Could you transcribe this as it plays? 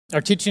Our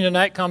teaching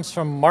tonight comes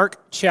from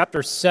Mark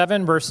chapter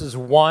 7, verses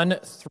 1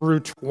 through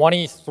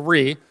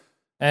 23,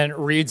 and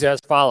reads as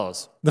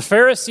follows. The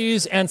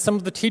Pharisees and some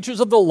of the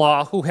teachers of the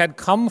law who had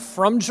come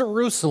from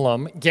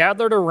Jerusalem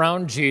gathered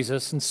around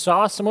Jesus and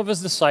saw some of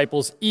his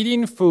disciples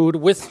eating food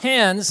with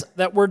hands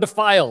that were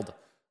defiled,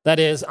 that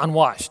is,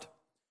 unwashed.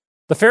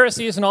 The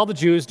Pharisees and all the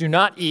Jews do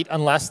not eat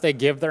unless they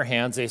give their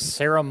hands a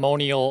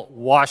ceremonial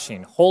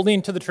washing,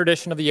 holding to the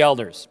tradition of the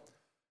elders.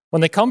 When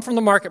they come from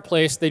the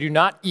marketplace, they do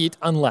not eat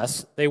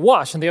unless they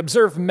wash, and they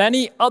observe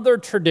many other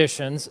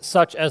traditions,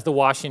 such as the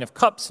washing of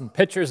cups and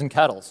pitchers and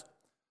kettles.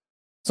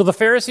 So the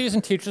Pharisees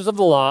and teachers of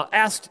the law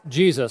asked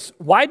Jesus,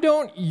 "Why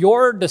don't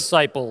your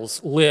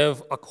disciples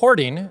live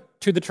according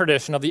to the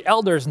tradition of the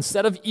elders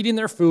instead of eating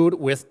their food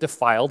with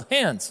defiled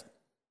hands?"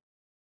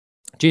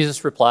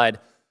 Jesus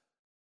replied,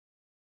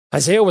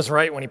 "Isaiah was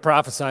right when he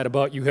prophesied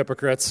about you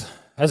hypocrites.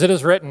 As it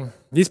is written,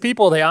 these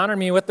people, they honor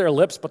me with their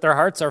lips, but their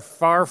hearts are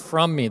far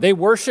from me. They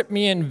worship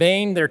me in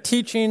vain. Their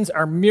teachings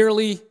are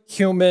merely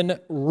human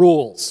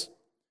rules.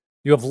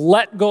 You have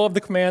let go of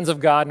the commands of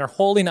God and are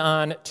holding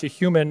on to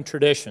human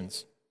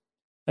traditions."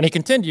 And he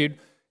continued,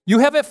 "You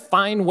have a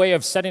fine way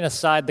of setting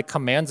aside the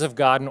commands of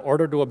God in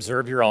order to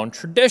observe your own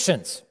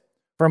traditions.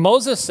 For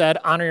Moses said,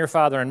 'Honor your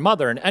father and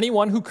mother,' and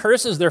anyone who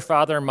curses their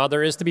father and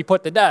mother is to be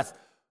put to death.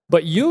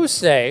 But you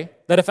say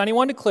that if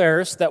anyone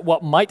declares that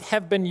what might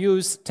have been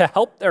used to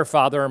help their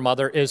father or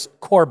mother is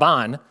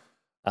korban,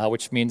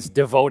 which means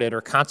devoted or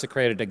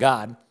consecrated to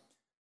God,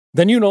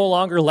 then you no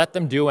longer let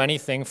them do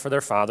anything for their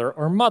father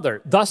or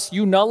mother. Thus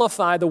you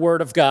nullify the word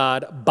of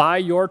God by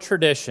your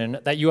tradition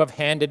that you have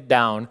handed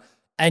down,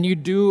 and you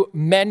do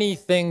many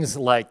things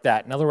like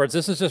that." In other words,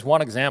 this is just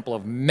one example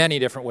of many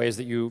different ways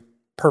that you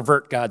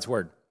pervert God's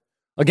word.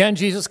 Again,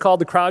 Jesus called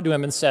the crowd to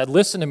him and said,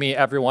 "Listen to me,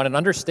 everyone, and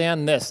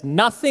understand this.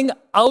 Nothing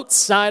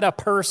outside a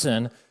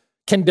person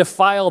can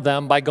defile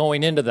them by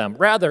going into them.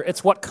 Rather,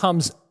 it's what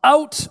comes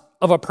out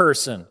of a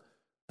person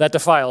that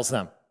defiles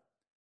them."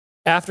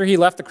 After he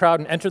left the crowd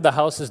and entered the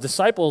house, his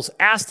disciples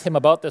asked him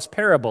about this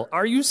parable.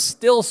 "Are you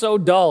still so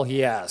dull?"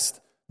 he asked.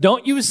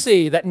 "Don't you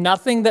see that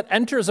nothing that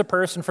enters a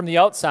person from the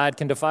outside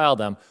can defile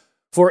them?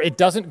 For it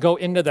doesn't go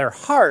into their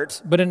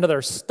heart, but into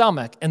their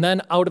stomach, and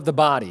then out of the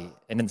body."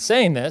 And in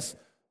saying this,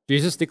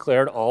 Jesus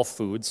declared all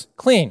foods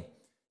clean.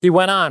 He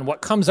went on,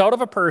 what comes out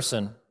of a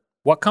person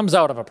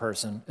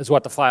is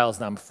what defiles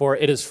them. For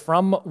it is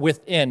from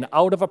within,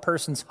 out of a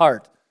person's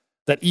heart,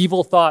 that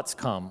evil thoughts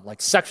come,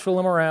 like sexual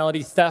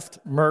immorality, theft,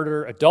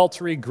 murder,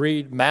 adultery,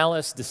 greed,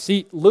 malice,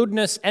 deceit,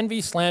 lewdness,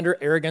 envy, slander,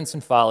 arrogance,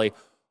 and folly.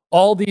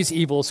 All these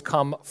evils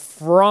come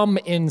from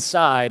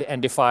inside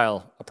and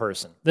defile a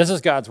person. This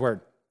is God's word.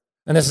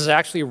 And this is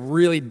actually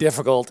really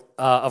difficult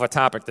of a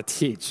topic to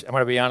teach. I'm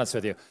going to be honest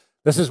with you.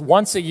 This is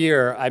once a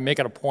year I make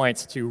it a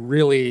point to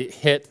really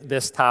hit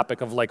this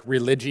topic of like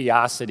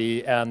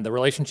religiosity and the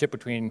relationship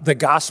between the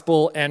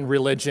gospel and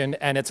religion.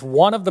 And it's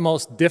one of the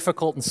most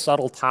difficult and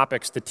subtle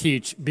topics to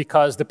teach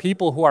because the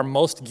people who are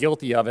most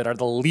guilty of it are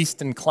the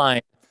least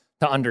inclined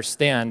to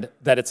understand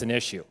that it's an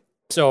issue.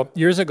 So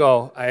years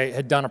ago, I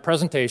had done a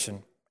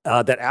presentation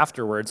that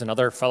afterwards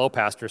another fellow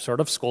pastor sort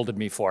of scolded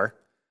me for.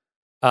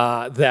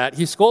 That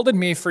he scolded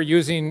me for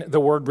using the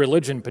word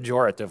religion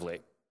pejoratively.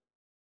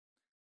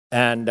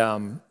 And,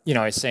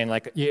 he's saying,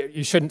 like,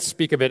 you shouldn't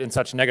speak of it in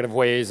such negative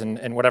ways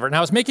and whatever. And I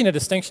was making a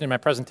distinction in my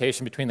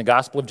presentation between the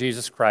gospel of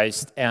Jesus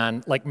Christ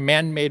and, like,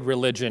 man-made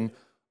religion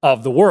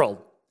of the world.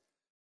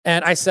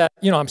 And I said,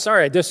 I'm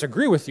sorry, I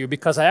disagree with you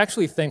because I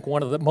actually think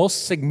one of the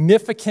most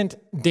significant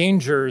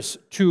dangers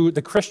to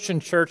the Christian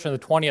church in the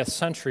 20th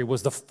century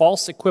was the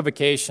false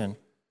equivocation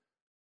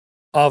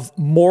of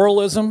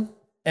moralism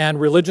and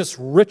religious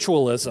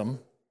ritualism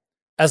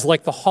as,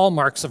 like, the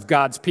hallmarks of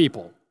God's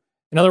people.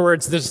 In other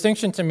words, the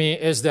distinction to me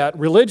is that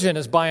religion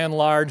is by and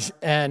large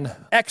an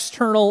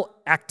external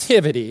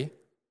activity,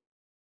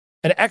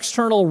 an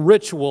external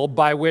ritual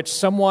by which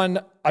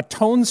someone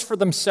atones for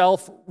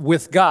themselves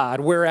with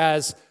God,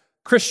 whereas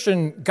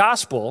Christian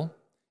gospel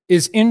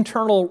is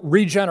internal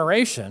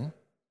regeneration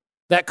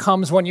that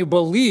comes when you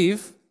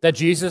believe that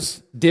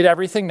Jesus did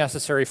everything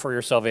necessary for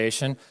your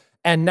salvation,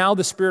 and now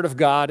the Spirit of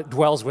God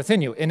dwells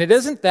within you. And it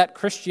isn't that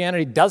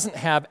Christianity doesn't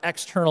have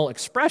external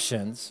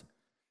expressions.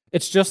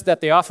 It's just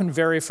that they often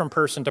vary from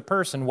person to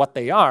person what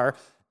they are,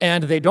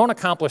 and they don't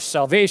accomplish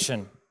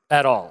salvation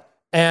at all.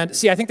 And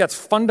see, I think that's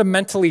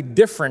fundamentally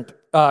different,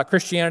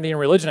 Christianity and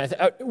religion.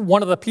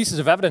 One of the pieces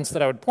of evidence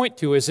that I would point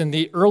to is in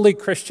the early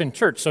Christian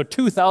church. So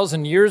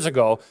 2,000 years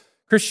ago,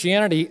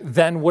 Christianity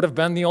then would have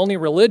been the only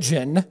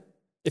religion,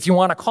 if you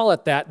want to call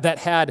it that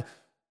had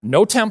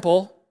no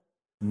temple,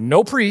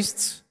 no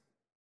priests,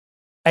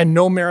 and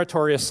no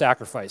meritorious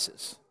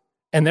sacrifices.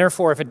 And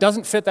therefore, if it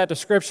doesn't fit that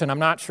description, I'm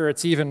not sure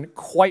it's even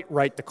quite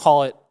right to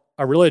call it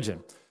a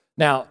religion.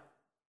 Now,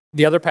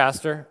 the other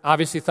pastor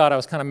obviously thought I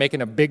was kind of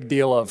making a big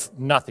deal of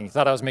nothing. He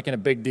thought I was making a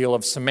big deal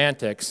of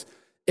semantics.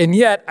 And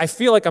yet, I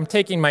feel like I'm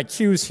taking my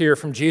cues here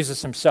from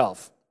Jesus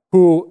himself,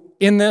 who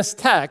in this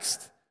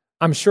text,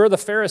 I'm sure the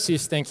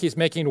Pharisees think he's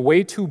making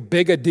way too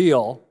big a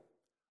deal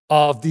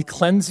of the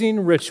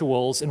cleansing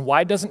rituals, and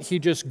why doesn't he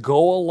just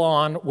go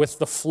along with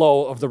the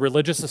flow of the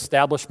religious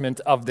establishment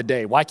of the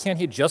day? Why can't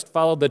he just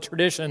follow the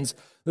traditions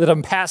that have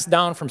been passed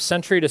down from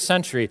century to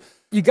century?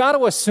 You got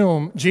to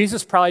assume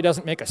Jesus probably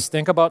doesn't make a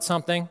stink about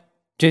something.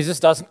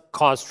 Jesus doesn't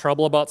cause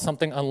trouble about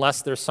something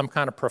unless there's some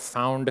kind of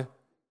profound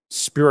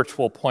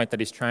spiritual point that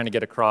he's trying to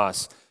get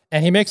across.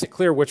 And he makes it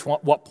clear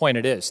what point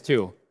it is,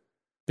 too,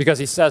 because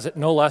he says it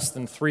no less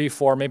than 3,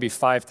 4, maybe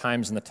 5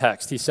 times in the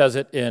text. He says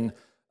it in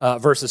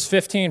verses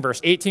 15,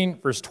 verse 18,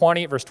 verse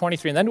 20, verse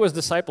 23. And then to his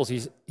disciples,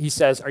 he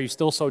says, are you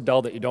still so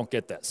dull that you don't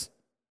get this?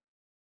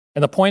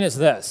 And the point is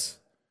this.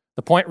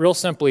 The point real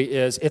simply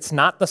is it's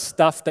not the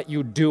stuff that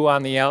you do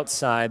on the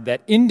outside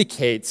that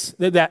indicates,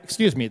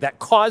 that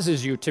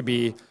causes you to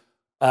be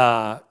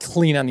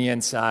clean on the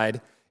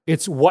inside.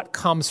 It's what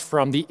comes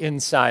from the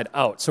inside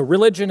out. So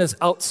religion is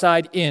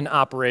outside in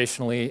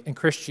operationally, and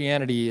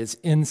Christianity is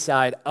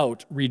inside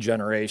out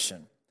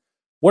regeneration.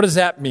 What does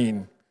that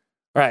mean?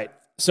 All right,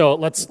 so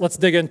let's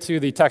dig into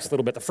the text a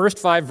little bit. The first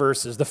 5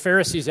 verses, the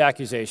Pharisees'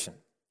 accusation.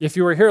 If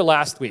you were here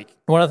last week,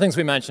 one of the things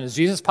we mentioned is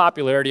Jesus'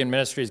 popularity in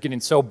ministry is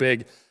getting so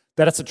big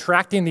that it's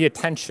attracting the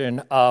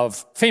attention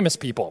of famous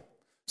people.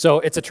 So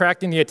it's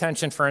attracting the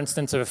attention, for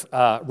instance, of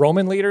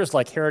Roman leaders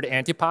like Herod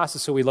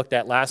Antipas, who we looked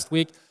at last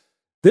week.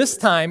 This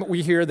time,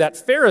 we hear that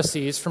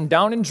Pharisees from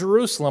down in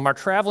Jerusalem are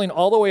traveling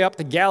all the way up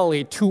to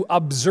Galilee to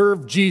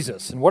observe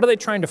Jesus. And what are they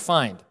trying to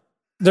find?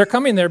 They're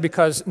coming there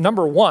because,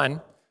 number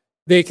one,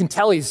 they can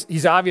tell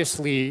he's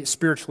obviously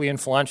spiritually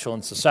influential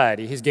in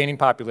society. He's gaining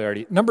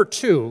popularity. Number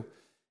two,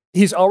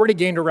 he's already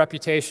gained a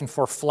reputation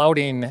for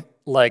flouting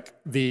like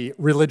the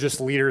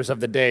religious leaders of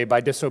the day by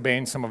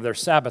disobeying some of their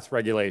Sabbath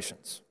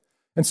regulations.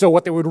 And so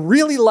what they would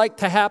really like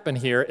to happen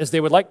here is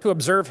they would like to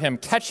observe him,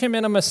 catch him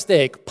in a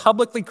mistake,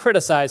 publicly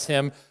criticize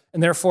him,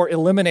 and therefore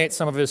eliminate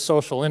some of his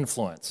social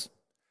influence.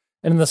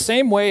 And in the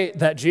same way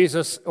that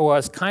Jesus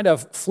was kind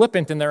of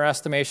flippant in their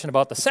estimation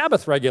about the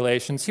Sabbath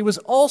regulations, he was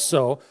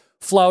also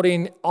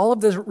flouting all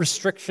of the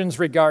restrictions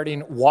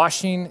regarding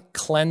washing,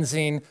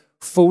 cleansing,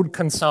 food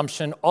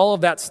consumption. All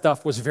of that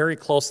stuff was very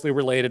closely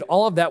related.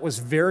 All of that was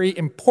very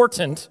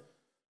important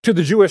to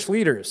the Jewish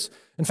leaders.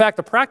 In fact,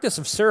 the practice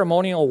of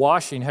ceremonial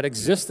washing had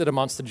existed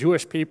amongst the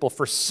Jewish people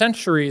for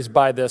centuries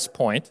by this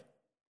point.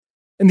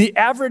 And the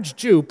average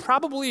Jew,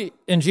 probably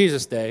in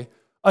Jesus' day,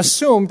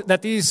 assumed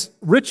that these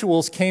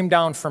rituals came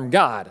down from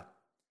God.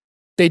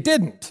 They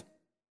didn't.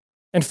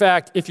 In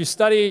fact, if you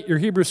study your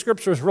Hebrew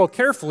scriptures real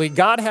carefully,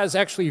 God has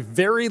actually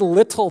very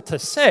little to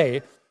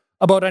say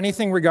about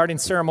anything regarding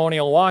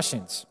ceremonial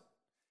washings.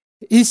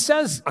 He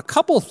says a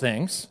couple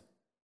things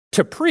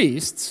to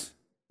priests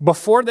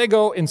before they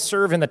go and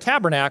serve in the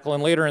tabernacle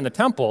and later in the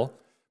temple,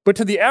 but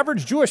to the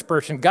average Jewish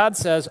person, God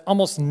says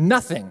almost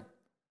nothing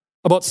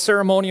about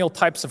ceremonial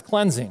types of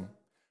cleansing.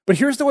 But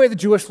here's the way the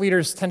Jewish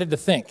leaders tended to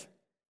think.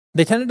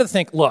 They tended to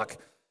think, look,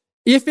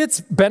 if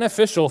it's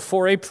beneficial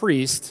for a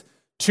priest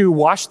to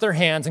wash their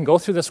hands and go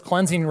through this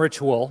cleansing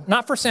ritual,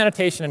 not for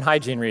sanitation and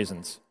hygiene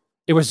reasons,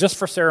 it was just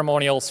for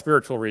ceremonial,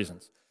 spiritual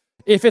reasons.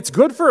 If it's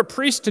good for a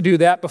priest to do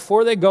that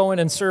before they go in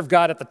and serve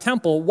God at the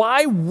temple,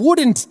 why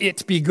wouldn't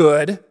it be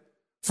good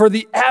for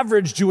the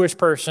average Jewish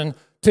person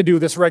to do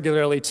this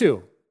regularly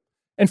too?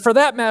 And for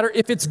that matter,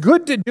 if it's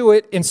good to do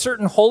it in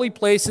certain holy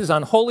places,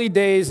 on holy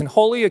days and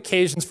holy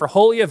occasions for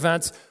holy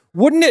events,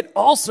 wouldn't it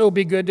also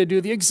be good to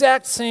do the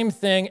exact same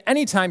thing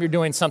anytime you're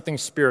doing something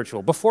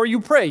spiritual? Before you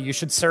pray, you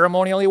should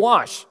ceremonially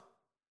wash.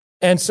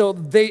 And so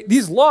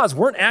these laws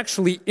weren't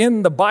actually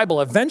in the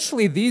Bible.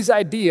 Eventually, these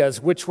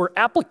ideas, which were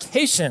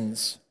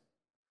applications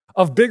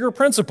of bigger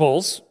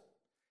principles,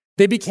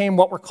 they became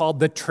what were called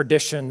the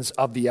traditions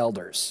of the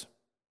elders.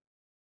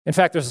 In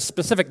fact, there's a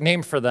specific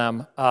name for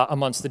them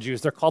amongst the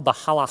Jews. They're called the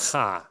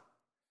halakha,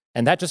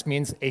 and that just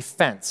means a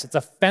fence. It's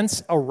a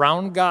fence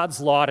around God's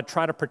law to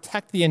try to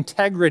protect the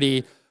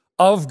integrity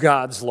of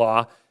God's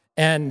law.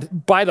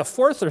 And by the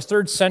 4th or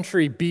 3rd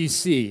century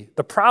BC,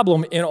 the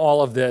problem in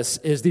all of this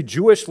is the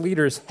Jewish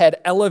leaders had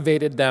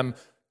elevated them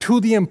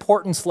to the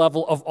importance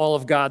level of all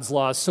of God's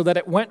laws so that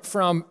it went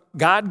from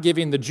God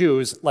giving the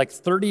Jews like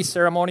 30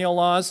 ceremonial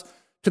laws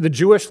to the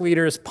Jewish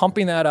leaders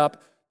pumping that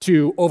up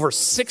to over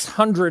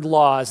 600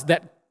 laws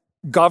that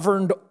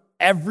governed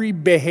every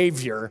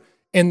behavior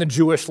in the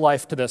Jewish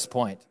life to this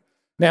point.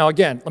 Now,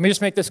 again, let me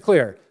just make this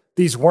clear.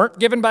 These weren't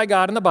given by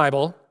God in the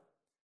Bible.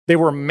 They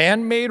were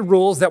man-made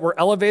rules that were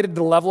elevated to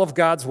the level of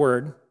God's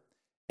word.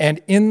 And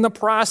in the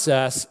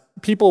process,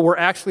 people were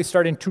actually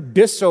starting to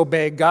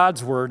disobey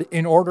God's word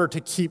in order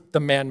to keep the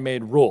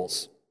man-made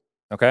rules.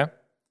 Okay?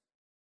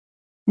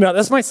 Now,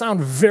 this might sound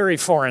very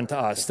foreign to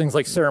us, things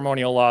like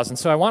ceremonial laws. And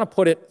so I want to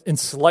put it in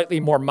slightly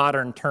more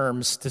modern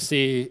terms to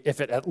see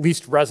if it at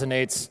least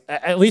resonates,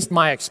 at least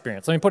my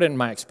experience. Let me put it in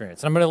my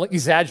experience. And I'm going to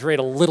exaggerate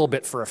a little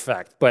bit for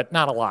effect, but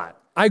not a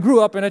lot. I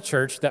grew up in a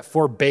church that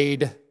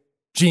forbade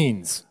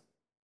jeans.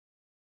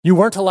 You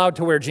weren't allowed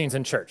to wear jeans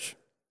in church.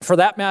 For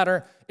that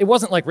matter, it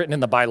wasn't like written in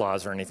the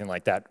bylaws or anything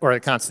like that, or the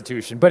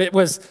Constitution, but it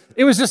was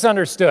just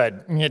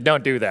understood. You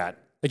don't do that.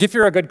 Like if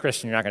you're a good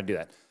Christian, you're not going to do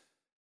that.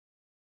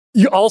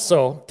 You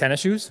also,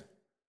 tennis shoes,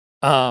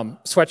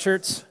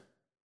 Sweatshirts,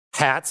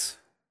 hats,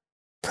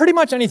 pretty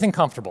much anything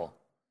comfortable.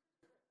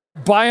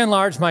 By and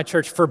large, my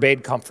church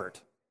forbade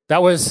comfort.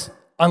 That was,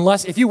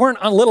 unless, if you weren't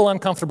a little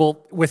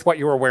uncomfortable with what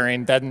you were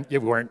wearing, then you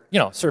weren't,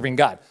 serving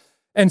God.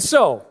 And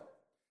so,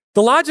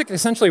 the logic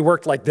essentially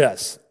worked like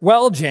this.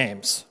 Well,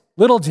 James,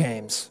 little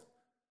James,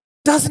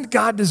 doesn't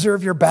God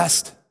deserve your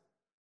best?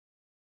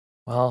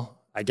 Well,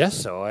 I guess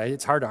so.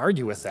 It's hard to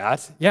argue with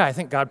that. Yeah, I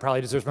think God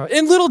probably deserves my best.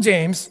 And little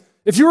James,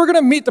 if you were going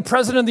to meet the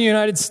President of the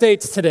United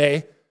States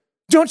today,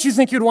 don't you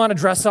think you'd want to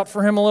dress up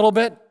for him a little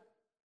bit?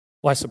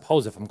 Well, I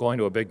suppose if I'm going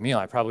to a big meal,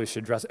 I probably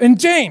should dress up. And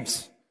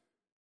James,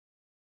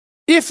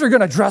 if you're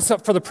going to dress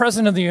up for the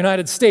President of the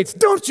United States,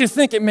 don't you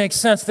think it makes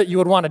sense that you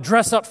would want to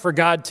dress up for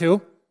God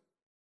too?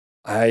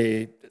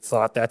 I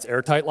thought that's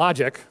airtight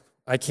logic.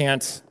 I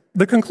can't.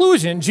 The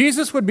conclusion,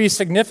 Jesus would be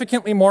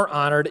significantly more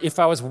honored if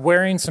I was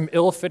wearing some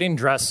ill-fitting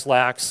dress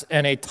slacks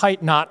and a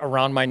tight knot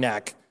around my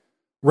neck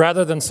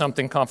rather than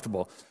something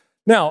comfortable.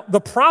 Now, the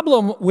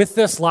problem with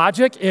this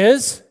logic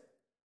is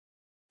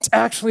it's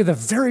actually the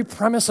very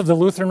premise of the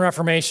Lutheran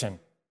Reformation.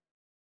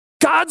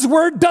 God's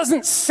word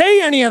doesn't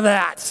say any of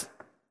that.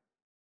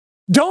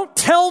 Don't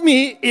tell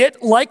me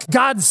it like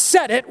God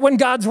said it when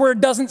God's word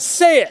doesn't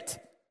say it.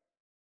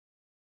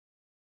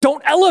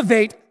 Don't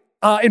elevate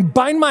and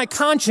bind my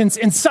conscience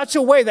in such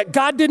a way that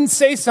God didn't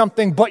say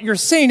something, but you're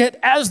saying it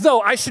as though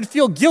I should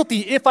feel guilty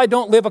if I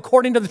don't live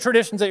according to the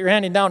traditions that you're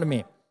handing down to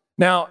me.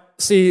 Now,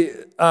 see,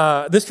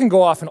 this can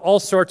go off in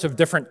all sorts of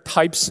different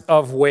types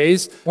of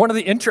ways. One of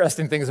the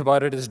interesting things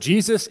about it is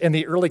Jesus and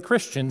the early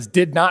Christians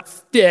did not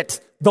fit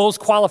those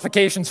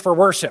qualifications for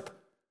worship.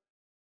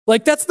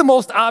 Like, that's the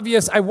most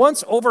obvious. I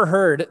once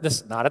overheard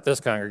this, not at this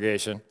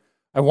congregation,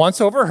 I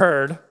once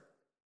overheard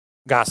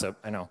gossip,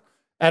 I know,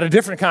 at a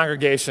different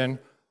congregation,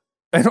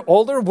 an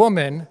older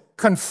woman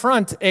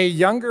confront a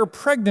younger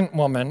pregnant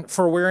woman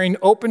for wearing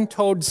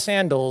open-toed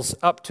sandals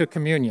up to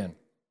communion.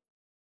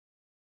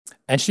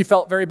 And she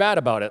felt very bad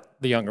about it,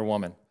 the younger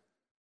woman.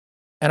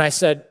 And I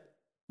said,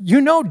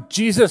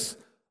 Jesus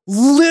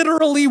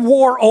literally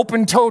wore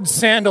open-toed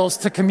sandals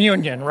to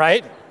communion,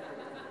 right?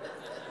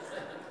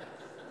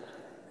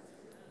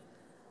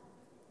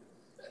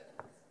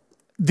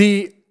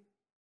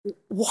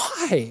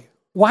 Why?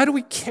 Why do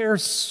we care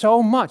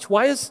so much?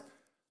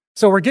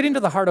 So we're getting to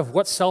the heart of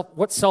what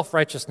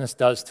self-righteousness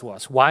does to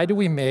us. Why do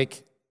we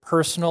make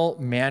personal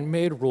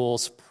man-made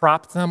rules,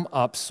 prop them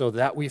up so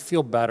that we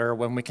feel better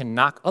when we can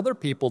knock other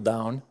people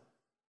down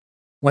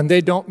when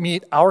they don't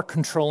meet our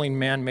controlling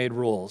man-made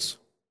rules?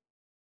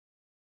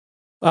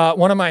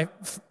 One of my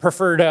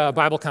preferred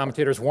Bible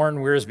commentators, Warren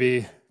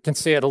Wiersbe, can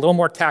say it a little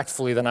more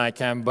tactfully than I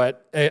can,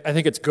 but I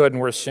think it's good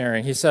and worth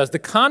sharing. He says, the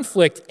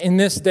conflict in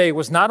this day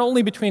was not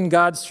only between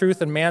God's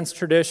truth and man's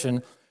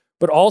tradition,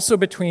 but also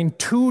between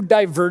two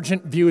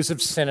divergent views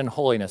of sin and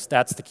holiness.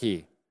 That's the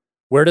key.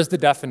 Where does the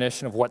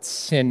definition of what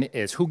sin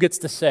is? Who gets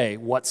to say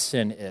what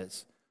sin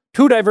is?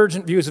 Two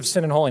divergent views of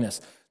sin and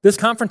holiness. This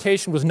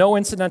confrontation was no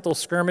incidental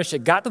skirmish.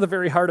 It got to the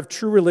very heart of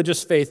true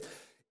religious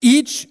faith.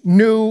 Each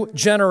new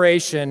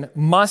generation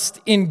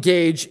must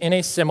engage in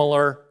a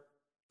similar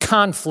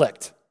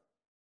conflict.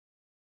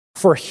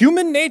 For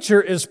human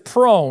nature is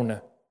prone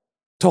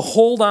to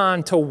hold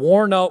on to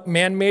worn-out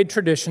man-made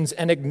traditions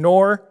and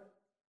ignore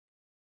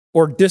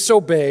or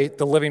disobey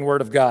the living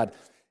word of God.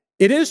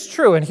 It is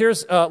true, and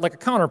here's like a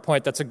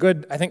counterpoint that's a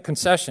good, I think,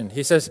 concession.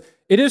 He says,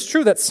 it is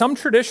true that some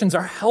traditions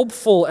are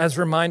helpful as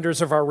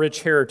reminders of our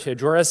rich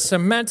heritage or as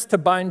cement to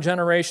bind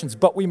generations,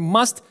 but we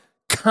must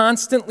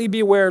constantly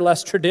beware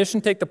lest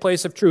tradition take the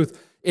place of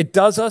truth. It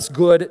does us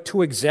good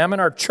to examine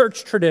our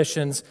church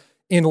traditions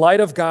in light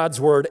of God's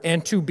word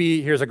and to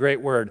be, here's a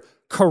great word,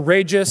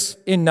 courageous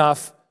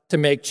enough to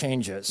make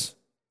changes.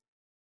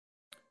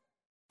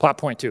 Plot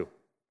point 2.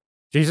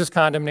 Jesus'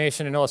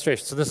 condemnation and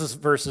illustration. So this is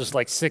verses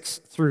like 6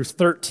 through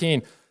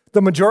 13.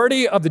 The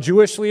majority of the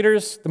Jewish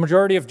leaders, the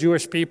majority of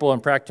Jewish people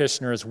and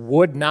practitioners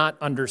would not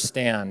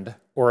understand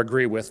or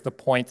agree with the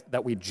point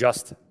that we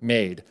just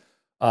made.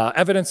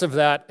 Evidence of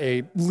that,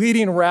 a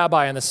leading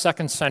rabbi in the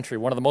 2nd century,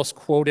 one of the most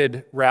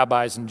quoted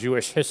rabbis in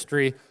Jewish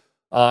history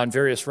in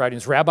various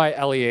writings, Rabbi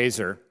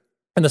Eliezer,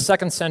 in the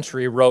 2nd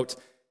century wrote,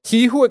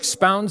 "He who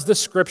expounds the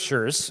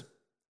scriptures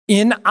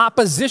in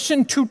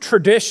opposition to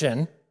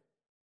tradition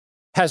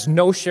has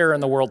no share in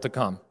the world to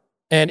come."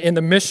 And in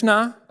the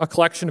Mishnah, a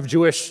collection of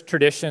Jewish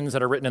traditions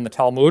that are written in the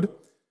Talmud,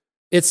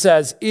 it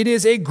says, "It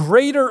is a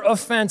greater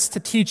offense to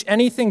teach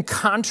anything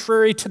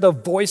contrary to the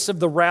voice of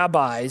the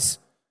rabbis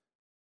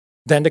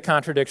than to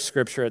contradict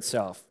Scripture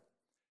itself."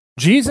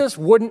 Jesus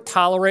wouldn't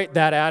tolerate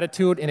that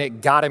attitude, and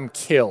it got him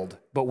killed.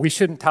 But we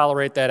shouldn't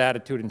tolerate that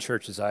attitude in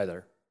churches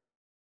either.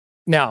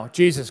 Now,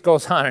 Jesus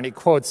goes on and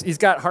he's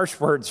got harsh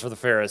words for the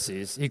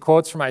Pharisees. He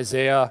quotes from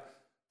Isaiah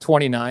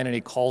 29, and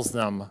he calls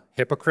them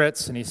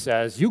hypocrites, and he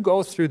says, you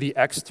go through the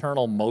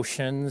external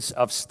motions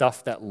of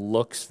stuff that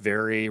looks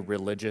very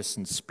religious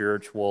and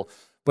spiritual,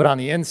 but on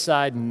the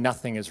inside,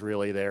 nothing is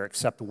really there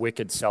except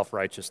wicked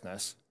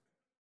self-righteousness.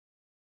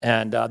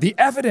 And the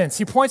evidence,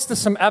 he points to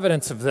some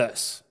evidence of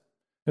this.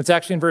 It's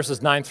actually in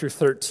verses 9 through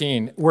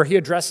 13 where he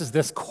addresses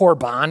this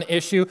korban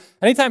issue.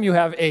 Anytime you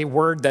have a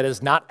word that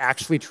is not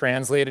actually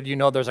translated, you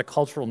know there's a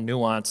cultural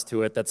nuance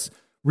to it that's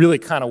really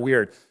kind of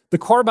weird. The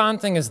korban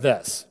thing is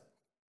this.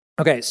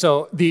 Okay,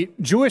 so the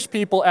Jewish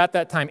people at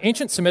that time,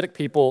 ancient Semitic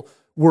people,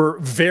 were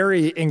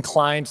very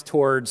inclined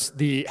towards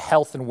the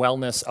health and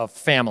wellness of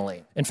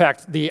family. In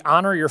fact, the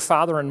honor your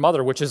father and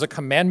mother, which is a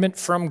commandment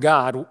from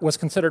God, was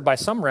considered by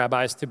some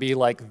rabbis to be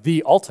like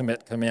the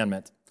ultimate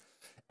commandment.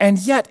 And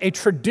yet, a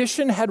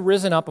tradition had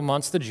risen up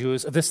amongst the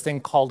Jews of this thing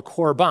called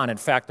korban. In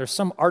fact, there's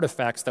some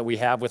artifacts that we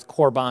have with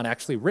korban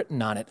actually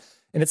written on it.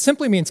 And it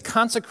simply means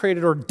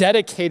consecrated or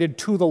dedicated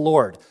to the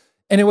Lord.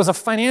 And it was a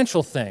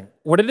financial thing.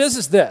 What it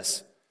is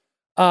this.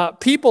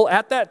 People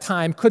at that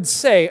time could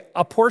say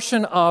a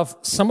portion of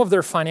some of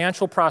their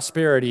financial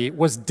prosperity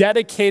was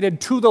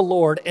dedicated to the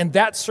Lord, and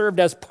that served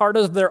as part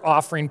of their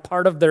offering,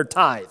 part of their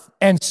tithe.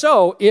 And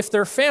so, if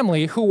their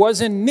family who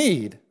was in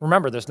need,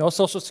 remember, there's no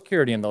Social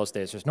Security in those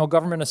days, there's no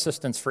government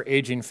assistance for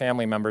aging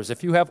family members.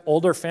 If you have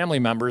older family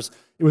members,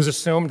 it was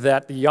assumed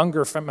that the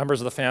younger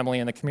members of the family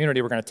and the community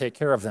were going to take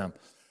care of them.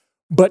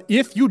 But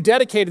if you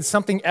dedicated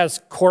something as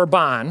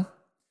korban,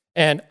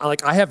 and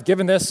like, I have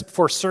given this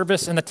for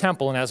service in the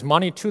temple and as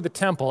money to the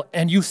temple,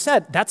 and you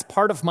said that's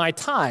part of my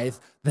tithe,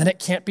 then it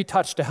can't be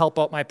touched to help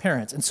out my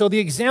parents. And so the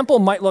example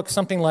might look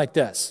something like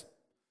this.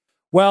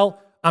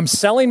 Well, I'm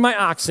selling my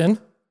oxen,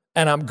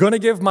 and I'm going to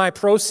give my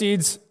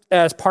proceeds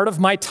as part of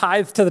my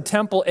tithe to the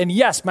temple. And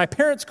yes, my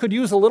parents could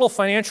use a little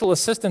financial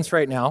assistance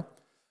right now,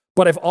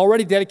 but I've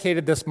already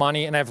dedicated this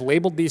money, and I've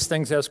labeled these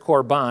things as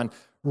korban.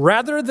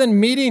 Rather than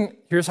meeting,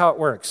 here's how it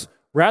works.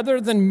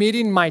 Rather than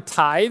meeting my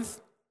tithe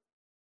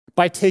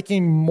by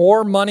taking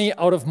more money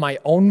out of my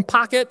own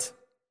pocket,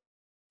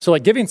 so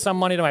like giving some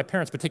money to my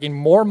parents, but taking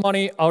more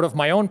money out of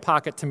my own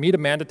pocket to meet a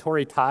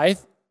mandatory tithe,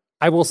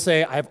 I will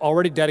say I've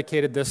already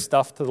dedicated this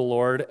stuff to the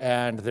Lord,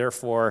 and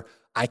therefore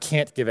I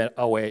can't give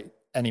away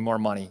any more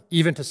money,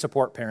 even to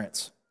support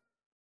parents.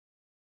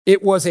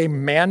 It was a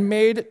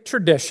man-made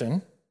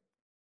tradition.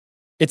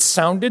 It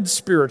sounded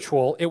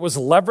spiritual, it was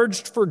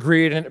leveraged for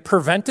greed, and it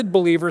prevented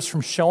believers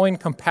from showing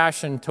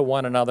compassion to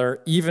one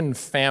another, even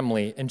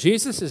family. And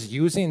Jesus is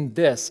using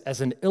this as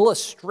an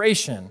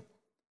illustration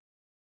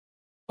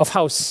of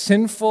how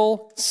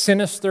sinful,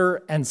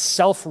 sinister, and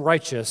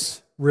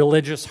self-righteous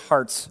religious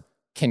hearts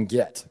can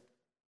get.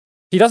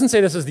 He doesn't say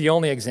this is the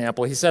only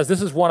example. He says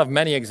this is one of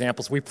many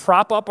examples. We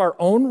prop up our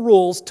own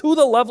rules to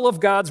the level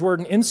of God's word,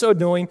 and in so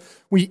doing,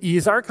 we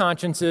ease our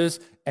consciences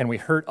and we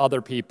hurt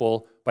other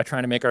people by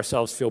trying to make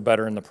ourselves feel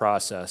better in the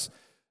process.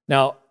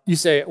 Now, you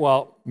say,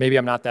 well, maybe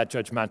I'm not that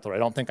judgmental. I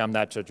don't think I'm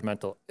that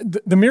judgmental.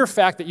 The mere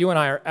fact that you and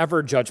I are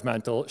ever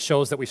judgmental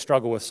shows that we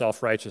struggle with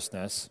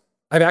self-righteousness.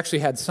 I've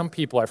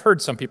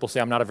heard some people say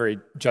I'm not a very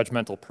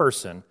judgmental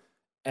person.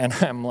 And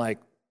I'm like,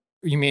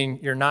 you mean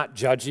you're not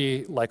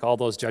judgy like all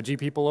those judgy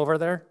people over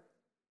there?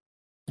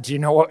 Do you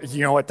know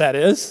what that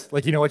is?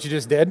 Like, you know what you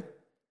just did?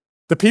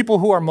 The people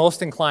who are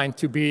most inclined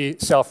to be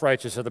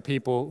self-righteous are the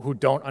people who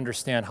don't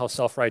understand how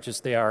self-righteous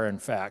they are, in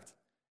fact.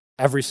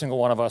 Every single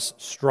one of us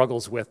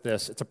struggles with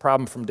this. It's a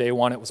problem from day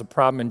one. It was a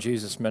problem in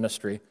Jesus'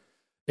 ministry.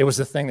 It was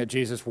the thing that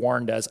Jesus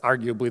warned as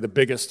arguably the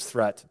biggest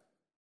threat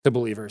to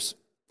believers.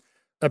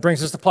 That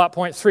brings us to plot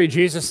point 3,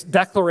 Jesus'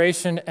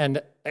 declaration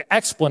and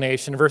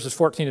explanation, verses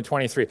 14 to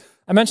 23.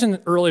 I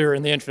mentioned earlier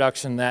in the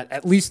introduction that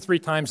at least 3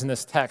 times in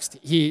this text,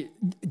 he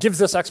gives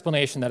this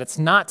explanation that it's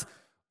not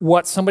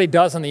what somebody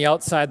does on the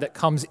outside that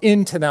comes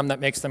into them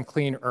that makes them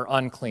clean or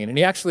unclean. And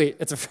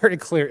it's a very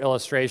clear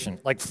illustration,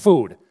 like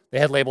food. They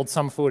had labeled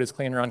some food as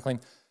clean or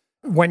unclean.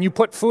 When you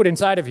put food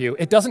inside of you,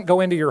 it doesn't go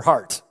into your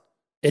heart.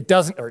 It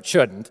doesn't, or it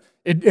shouldn't.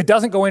 It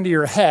doesn't go into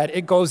your head.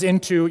 It goes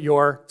into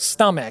your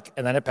stomach,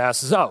 and then it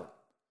passes out.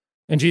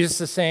 And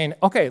Jesus is saying,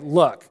 okay,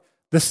 look,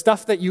 the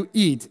stuff that you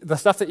eat, the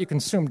stuff that you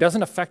consume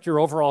doesn't affect your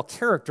overall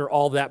character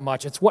all that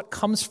much. It's what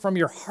comes from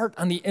your heart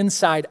on the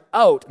inside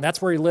out. And that's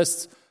where he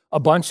lists a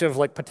bunch of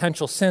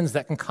potential sins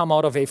that can come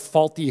out of a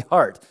faulty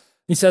heart.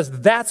 He says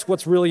that's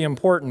what's really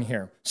important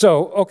here.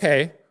 So,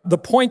 okay, the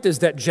point is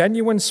that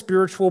genuine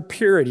spiritual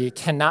purity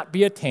cannot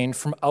be attained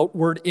from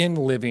outward in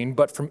living,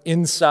 but from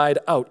inside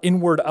out,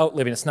 inward out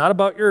living. It's not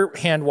about your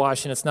hand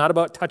washing. It's not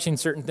about touching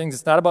certain things.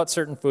 It's not about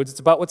certain foods. It's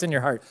about what's in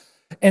your heart.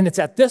 And it's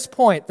at this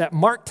point that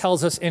Mark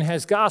tells us in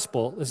his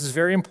gospel, this is a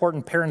very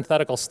important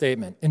parenthetical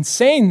statement. In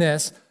saying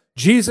this,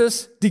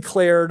 Jesus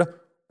declared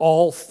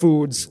all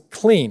foods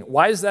clean.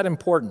 Why is that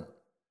important?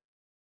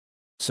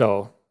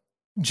 So,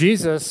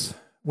 Jesus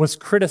was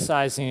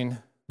criticizing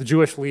the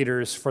Jewish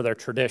leaders for their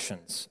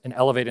traditions and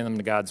elevating them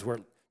to God's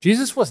word.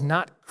 Jesus was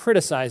not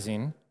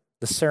criticizing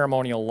the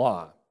ceremonial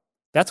law.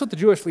 That's what the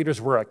Jewish leaders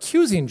were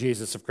accusing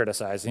Jesus of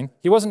criticizing.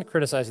 He wasn't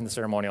criticizing the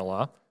ceremonial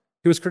law.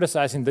 He was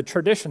criticizing the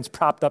traditions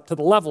propped up to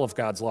the level of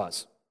God's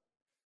laws.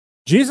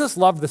 Jesus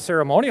loved the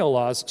ceremonial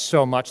laws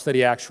so much that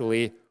he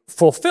actually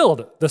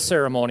fulfilled the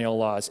ceremonial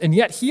laws. And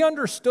yet he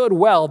understood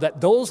well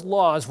that those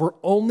laws were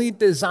only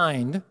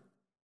designed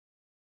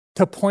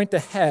to point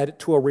ahead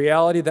to a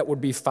reality that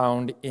would be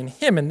found in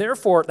him. And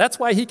therefore, that's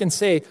why he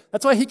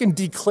can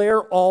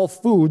declare all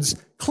foods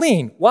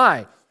clean.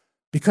 Why?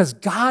 Because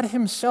God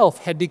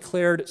himself had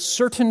declared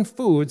certain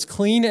foods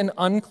clean and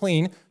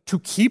unclean to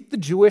keep the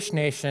Jewish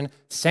nation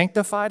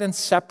sanctified and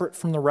separate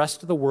from the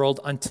rest of the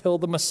world until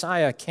the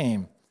Messiah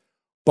came.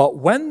 But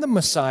when the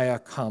Messiah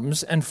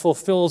comes and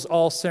fulfills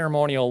all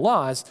ceremonial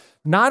laws,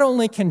 not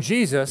only can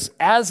Jesus,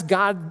 as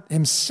God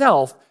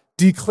himself,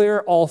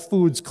 declare all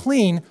foods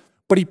clean,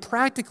 but he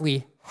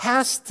practically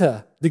has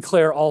to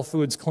declare all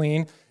foods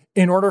clean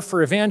in order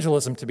for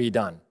evangelism to be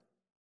done.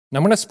 Now,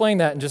 I'm going to explain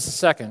that in just a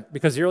second,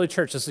 because the early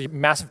church is a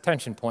massive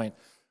tension point.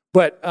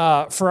 But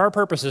for our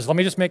purposes, let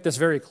me just make this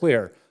very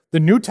clear. The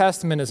New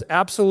Testament is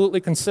absolutely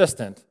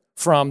consistent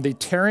from the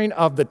tearing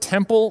of the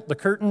temple, the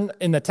curtain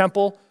in the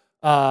temple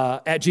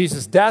at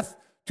Jesus' death,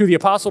 to the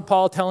Apostle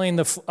Paul telling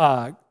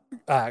the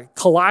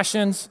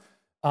Colossians,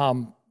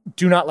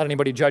 do not let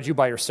anybody judge you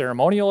by your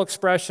ceremonial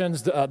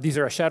expressions. These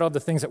are a shadow of the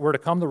things that were to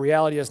come. The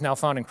reality is now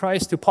found in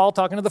Christ. To Paul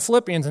talking to the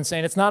Philippians and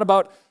saying it's not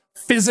about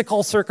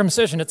physical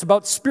circumcision, it's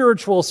about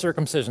spiritual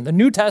circumcision. The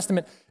New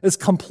Testament is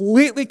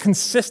completely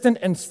consistent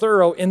and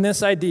thorough in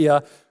this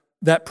idea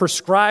that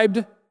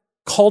prescribed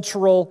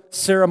cultural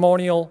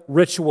ceremonial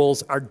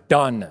rituals are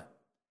done.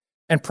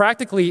 And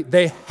practically,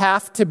 they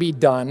have to be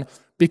done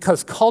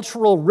because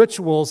cultural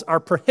rituals are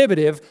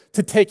prohibitive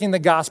to taking the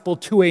gospel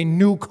to a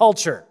new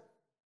culture.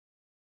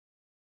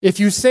 If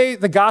you say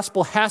the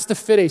gospel has to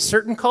fit a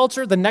certain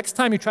culture, the next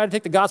time you try to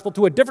take the gospel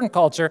to a different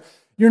culture,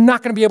 you're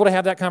not going to be able to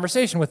have that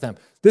conversation with them.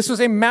 This was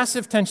a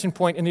massive tension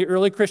point in the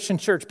early Christian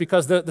church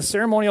because the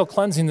ceremonial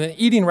cleansing,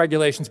 the eating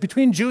regulations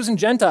between Jews and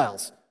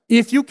Gentiles.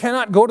 If you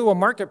cannot go to a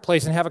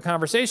marketplace and have a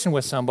conversation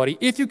with somebody,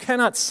 if you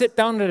cannot sit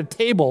down at a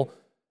table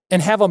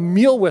and have a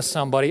meal with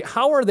somebody,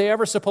 how are they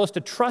ever supposed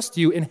to trust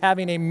you in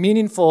having a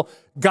meaningful,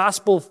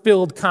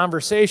 gospel-filled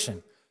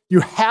conversation? You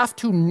have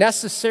to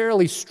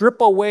necessarily strip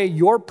away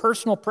your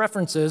personal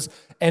preferences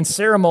and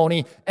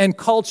ceremony and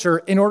culture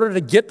in order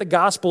to get the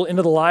gospel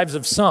into the lives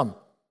of some.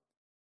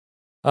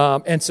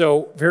 And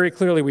so very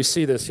clearly we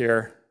see this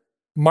here.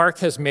 Mark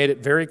has made it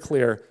very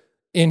clear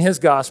in his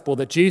gospel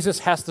that Jesus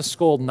has to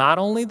scold not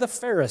only the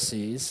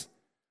Pharisees,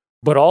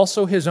 but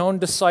also his own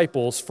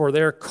disciples for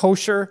their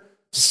kosher,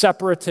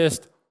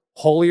 separatist,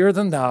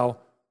 holier-than-thou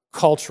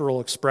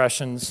cultural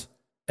expressions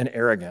and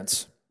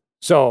arrogance.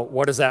 So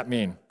what does that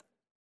mean?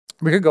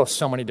 We could go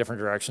so many different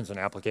directions and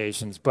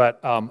applications, but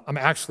I'm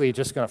actually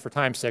just going to, for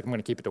time's sake, I'm going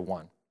to keep it to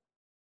one.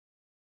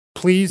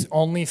 Please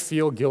only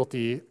feel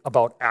guilty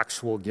about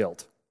actual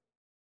guilt.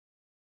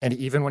 And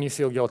even when you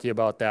feel guilty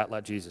about that,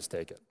 let Jesus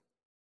take it.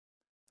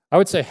 I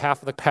would say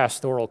half of the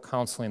pastoral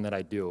counseling that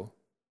I do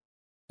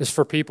is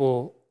for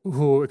people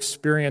who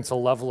experience a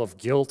level of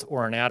guilt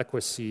or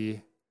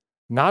inadequacy,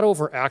 not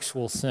over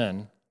actual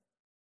sin,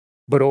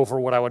 but over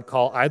what I would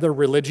call either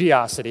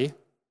religiosity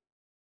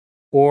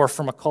or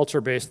from a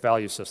culture-based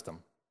value system.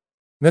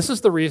 This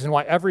is the reason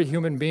why every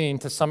human being,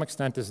 to some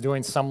extent, is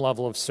doing some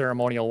level of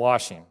ceremonial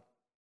washing.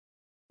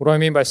 What do I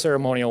mean by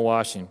ceremonial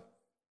washing?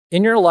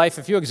 In your life,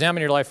 if you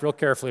examine your life real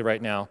carefully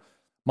right now,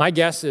 my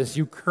guess is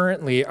you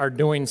currently are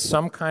doing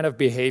some kind of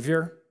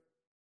behavior,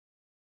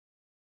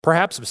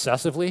 perhaps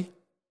obsessively,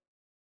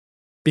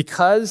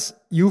 because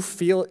you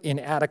feel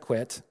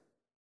inadequate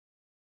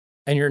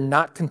and you're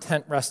not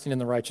content resting in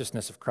the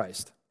righteousness of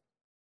Christ.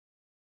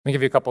 Let me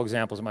give you a couple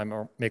examples that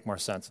might make more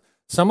sense.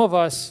 Some of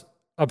us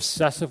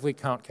obsessively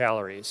count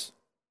calories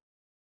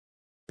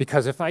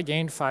because if I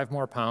gained 5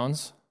 more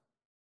pounds,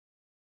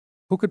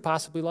 who could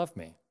possibly love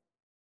me?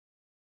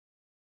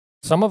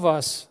 Some of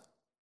us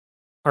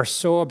are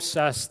so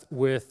obsessed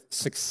with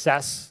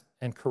success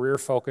and career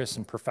focus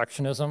and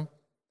perfectionism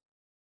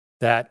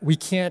that we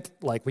can't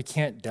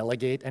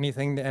delegate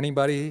anything to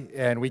anybody,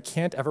 and we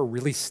can't ever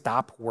really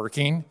stop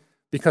working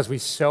because we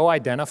so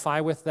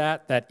identify with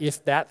that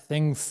if that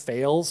thing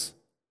fails,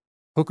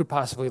 who could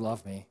possibly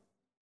love me?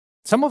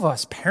 Some of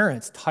us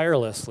parents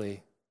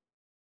tirelessly,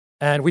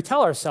 and we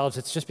tell ourselves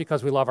it's just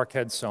because we love our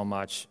kids so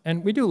much,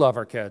 and we do love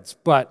our kids,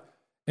 but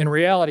in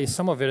reality,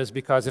 some of it is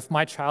because if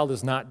my child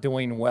is not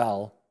doing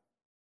well,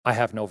 I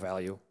have no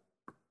value.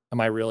 Am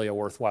I really a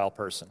worthwhile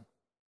person?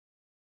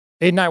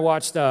 Aiden and I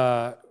watched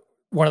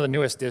one of the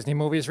newest Disney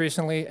movies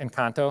recently,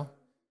 Encanto.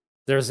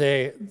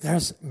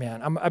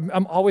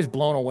 I'm always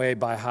blown away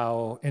by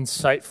how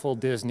insightful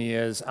Disney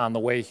is on the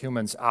way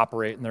humans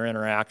operate in their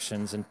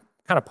interactions and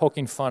kind of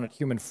poking fun at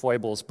human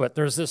foibles. But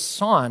there's this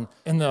song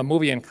in the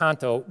movie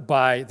Encanto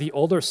by the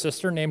older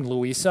sister named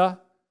Luisa.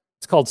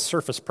 It's called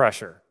Surface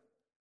Pressure.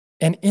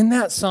 And in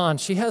that song,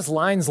 she has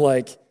lines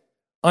like,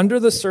 "Under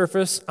the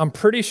surface, I'm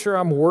pretty sure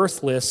I'm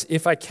worthless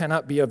if I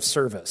cannot be of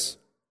service."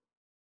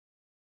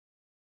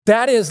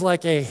 That is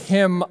like a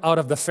hymn out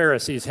of the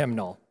Pharisees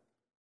hymnal.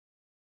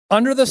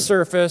 Under the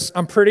surface,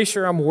 I'm pretty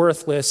sure I'm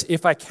worthless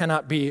if I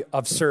cannot be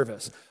of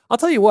service. I'll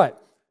tell you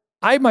what,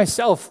 I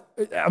myself,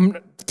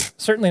 I'm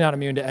certainly not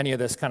immune to any of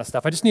this kind of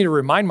stuff. I just need to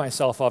remind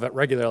myself of it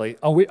regularly.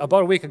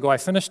 About a week ago, I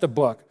finished a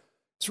book.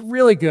 It's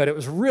really good. It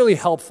was really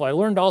helpful. I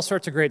learned all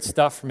sorts of great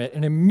stuff from it.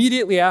 And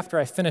immediately after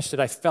I finished it,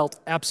 I felt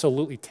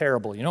absolutely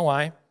terrible. You know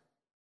why?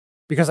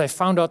 Because I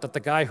found out that the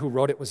guy who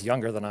wrote it was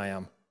younger than I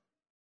am.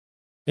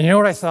 And you know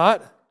what I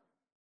thought?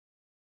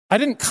 I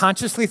didn't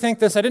consciously think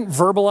this. I didn't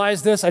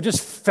verbalize this. I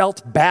just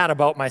felt bad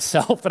about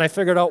myself, and I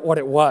figured out what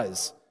it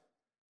was.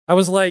 I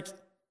was like,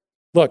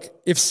 look,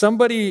 if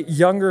somebody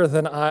younger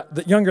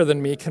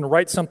than me can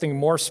write something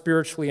more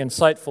spiritually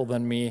insightful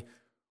than me,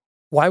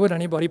 why would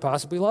anybody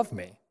possibly love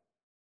me?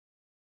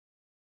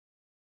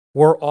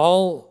 We're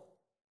all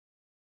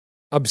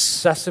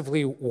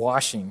obsessively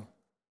washing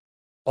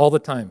all the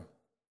time.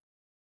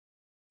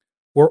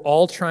 We're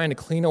all trying to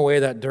clean away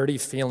that dirty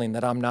feeling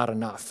that I'm not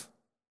enough.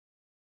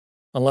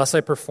 Unless I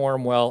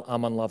perform well,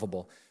 I'm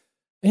unlovable.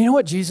 And you know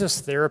what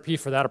Jesus' therapy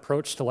for that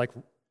approach to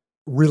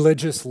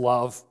religious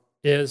love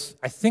is?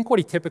 I think what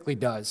he typically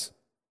does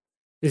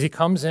is he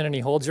comes in and he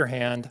holds your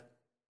hand,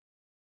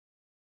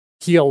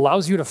 he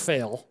allows you to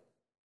fail,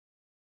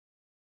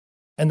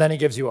 and then he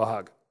gives you a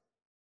hug.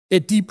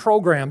 It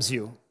deprograms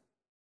you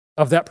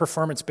of that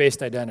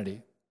performance-based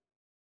identity.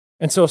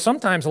 And so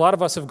sometimes a lot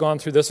of us have gone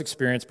through this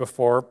experience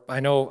before. I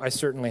know I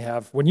certainly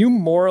have. When you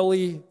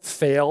morally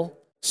fail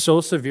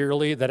so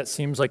severely that it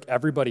seems like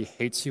everybody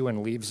hates you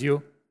and leaves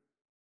you,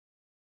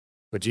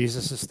 but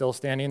Jesus is still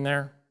standing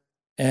there.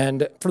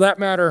 And for that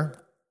matter,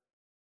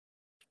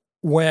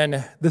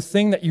 when the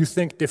thing that you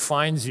think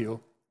defines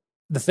you,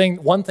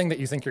 one thing that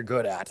you think you're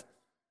good at,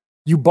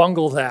 you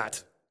bungle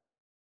that.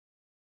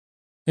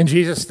 And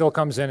Jesus still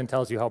comes in and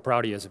tells you how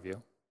proud he is of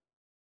you.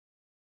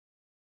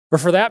 Or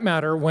for that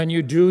matter, when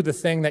you do the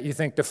thing that you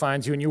think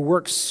defines you and you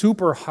work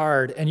super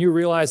hard and you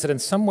realize that in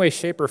some way,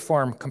 shape, or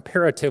form,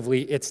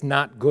 comparatively, it's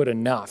not good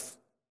enough.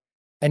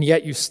 And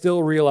yet you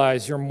still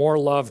realize you're more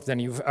loved than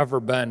you've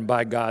ever been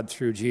by God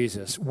through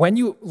Jesus. When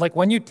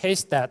you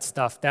taste that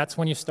stuff, that's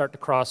when you start to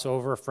cross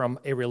over from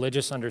a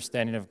religious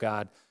understanding of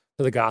God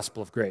to the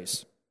gospel of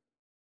grace.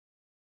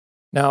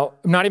 Now,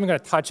 I'm not even going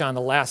to touch on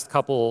the last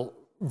couple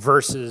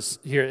verses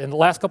here. In the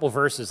last couple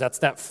verses, that's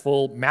that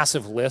full,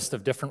 massive list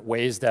of different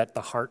ways that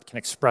the heart can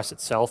express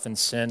itself in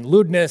sin,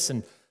 lewdness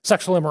and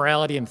sexual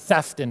immorality and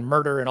theft and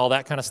murder and all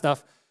that kind of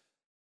stuff.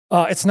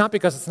 It's not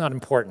because it's not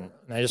important.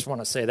 And I just want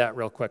to say that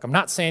real quick. I'm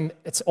not saying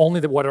it's only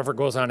that whatever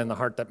goes on in the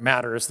heart that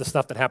matters. The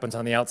stuff that happens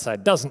on the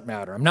outside doesn't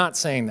matter. I'm not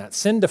saying that.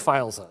 Sin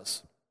defiles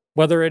us,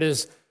 whether it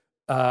is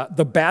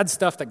the bad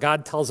stuff that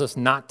God tells us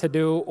not to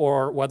do,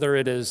 or whether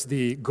it is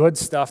the good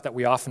stuff that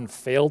we often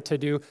fail to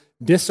do.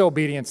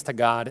 Disobedience to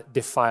God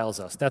defiles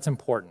us. That's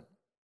important.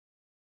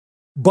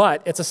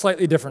 But it's a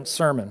slightly different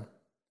sermon.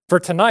 For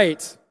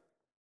tonight,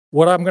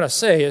 what I'm going to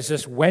say is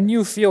just when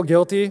you feel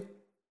guilty,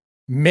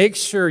 make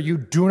sure you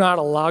do not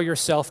allow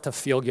yourself to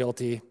feel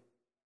guilty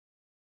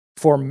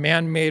for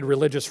man-made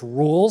religious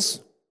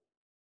rules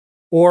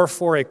or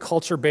for a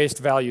culture-based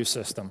value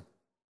system.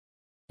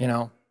 You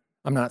know,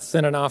 I'm not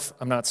thin enough,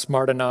 I'm not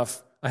smart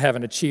enough, I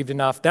haven't achieved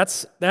enough.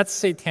 That's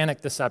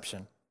satanic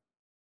deception.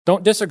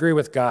 Don't disagree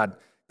with God.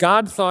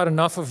 God thought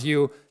enough of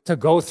you to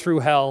go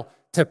through hell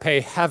to pay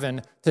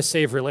heaven to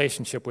save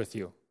relationship with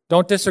you.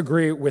 Don't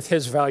disagree with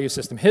his value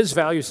system. His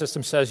value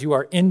system says you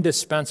are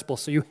indispensable,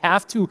 so you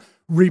have to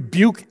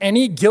rebuke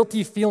any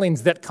guilty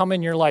feelings that come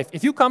in your life.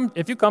 If you come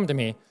to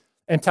me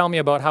and tell me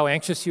about how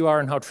anxious you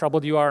are and how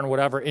troubled you are and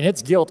whatever, and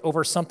it's guilt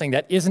over something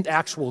that isn't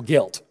actual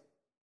guilt,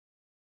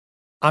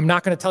 I'm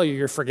not going to tell you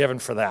you're forgiven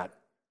for that.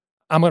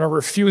 I'm going to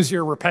refuse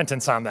your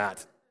repentance on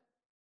that.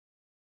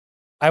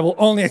 I will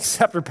only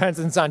accept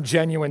repentance on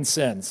genuine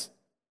sins.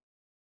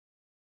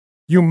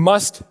 You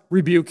must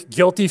rebuke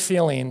guilty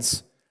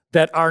feelings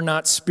that are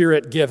not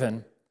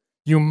spirit-given.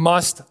 You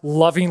must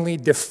lovingly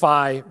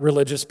defy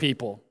religious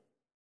people.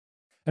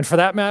 And for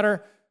that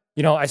matter,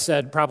 you know, I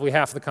said probably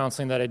half of the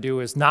counseling that I do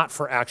is not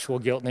for actual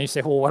guilt. And then you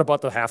say, well, what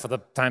about the half of the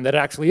time that it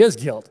actually is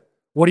guilt?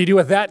 What do you do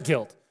with that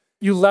guilt?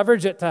 You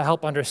leverage it to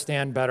help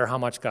understand better how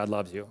much God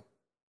loves you.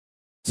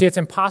 See, it's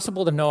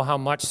impossible to know how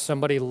much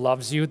somebody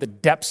loves you, the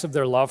depths of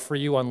their love for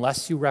you,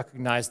 unless you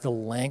recognize the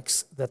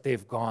lengths that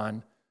they've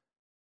gone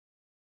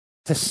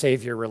to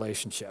save your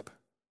relationship,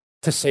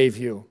 to save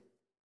you.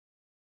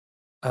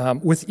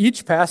 With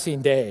each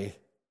passing day,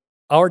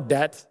 our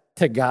debt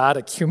to God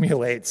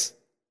accumulates,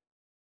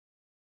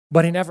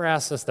 but he never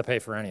asks us to pay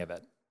for any of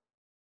it.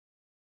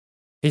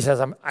 He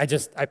says,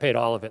 I paid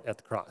all of it at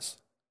the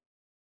cross.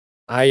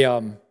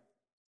 I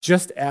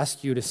just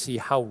ask you to see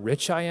how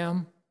rich I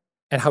am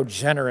and how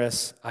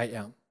generous I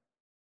am.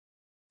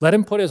 Let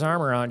him put his arm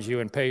around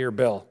you and pay your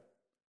bill.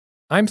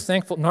 I'm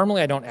thankful.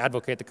 Normally, I don't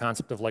advocate the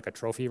concept of like a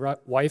trophy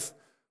wife,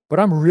 but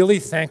I'm really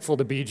thankful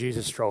to be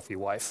Jesus' trophy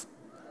wife.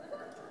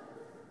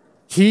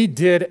 He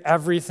did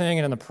everything,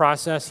 and in the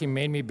process, he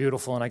made me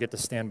beautiful, and I get to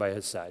stand by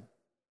his side.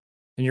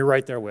 And you're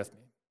right there with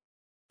me.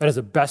 That is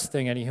the best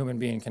thing any human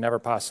being can ever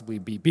possibly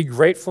be. Be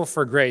grateful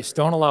for grace.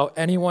 Don't allow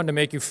anyone to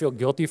make you feel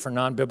guilty for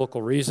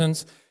non-biblical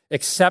reasons.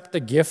 Accept the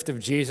gift of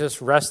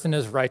Jesus. Rest in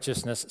his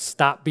righteousness.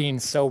 Stop being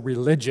so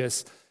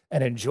religious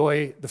and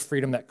enjoy the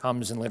freedom that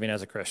comes in living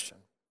as a Christian.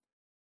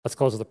 Let's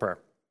close with a prayer.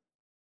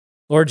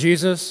 Lord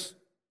Jesus,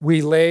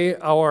 We lay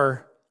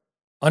our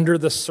under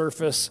the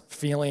surface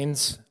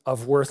feelings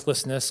of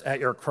worthlessness at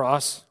your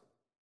cross,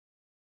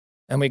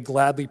 and we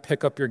gladly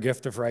pick up your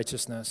gift of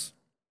righteousness.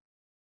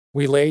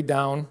 We lay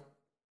down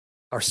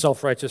our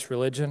self-righteous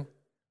religion.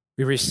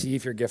 We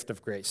receive your gift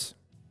of grace.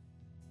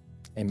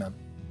 Amen.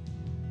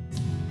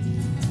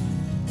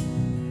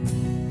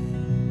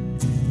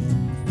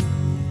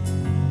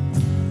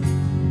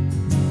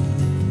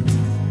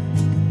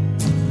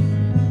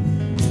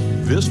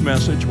 This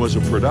message was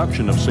a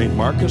production of St.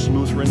 Marcus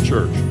Lutheran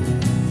Church.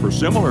 For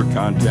similar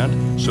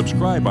content,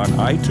 subscribe on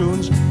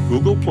iTunes,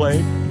 Google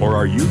Play, or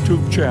our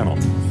YouTube channel.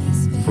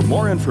 For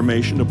more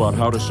information about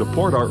how to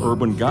support our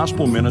urban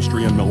gospel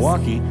ministry in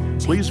Milwaukee,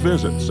 please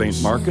visit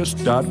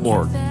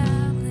stmarcus.org.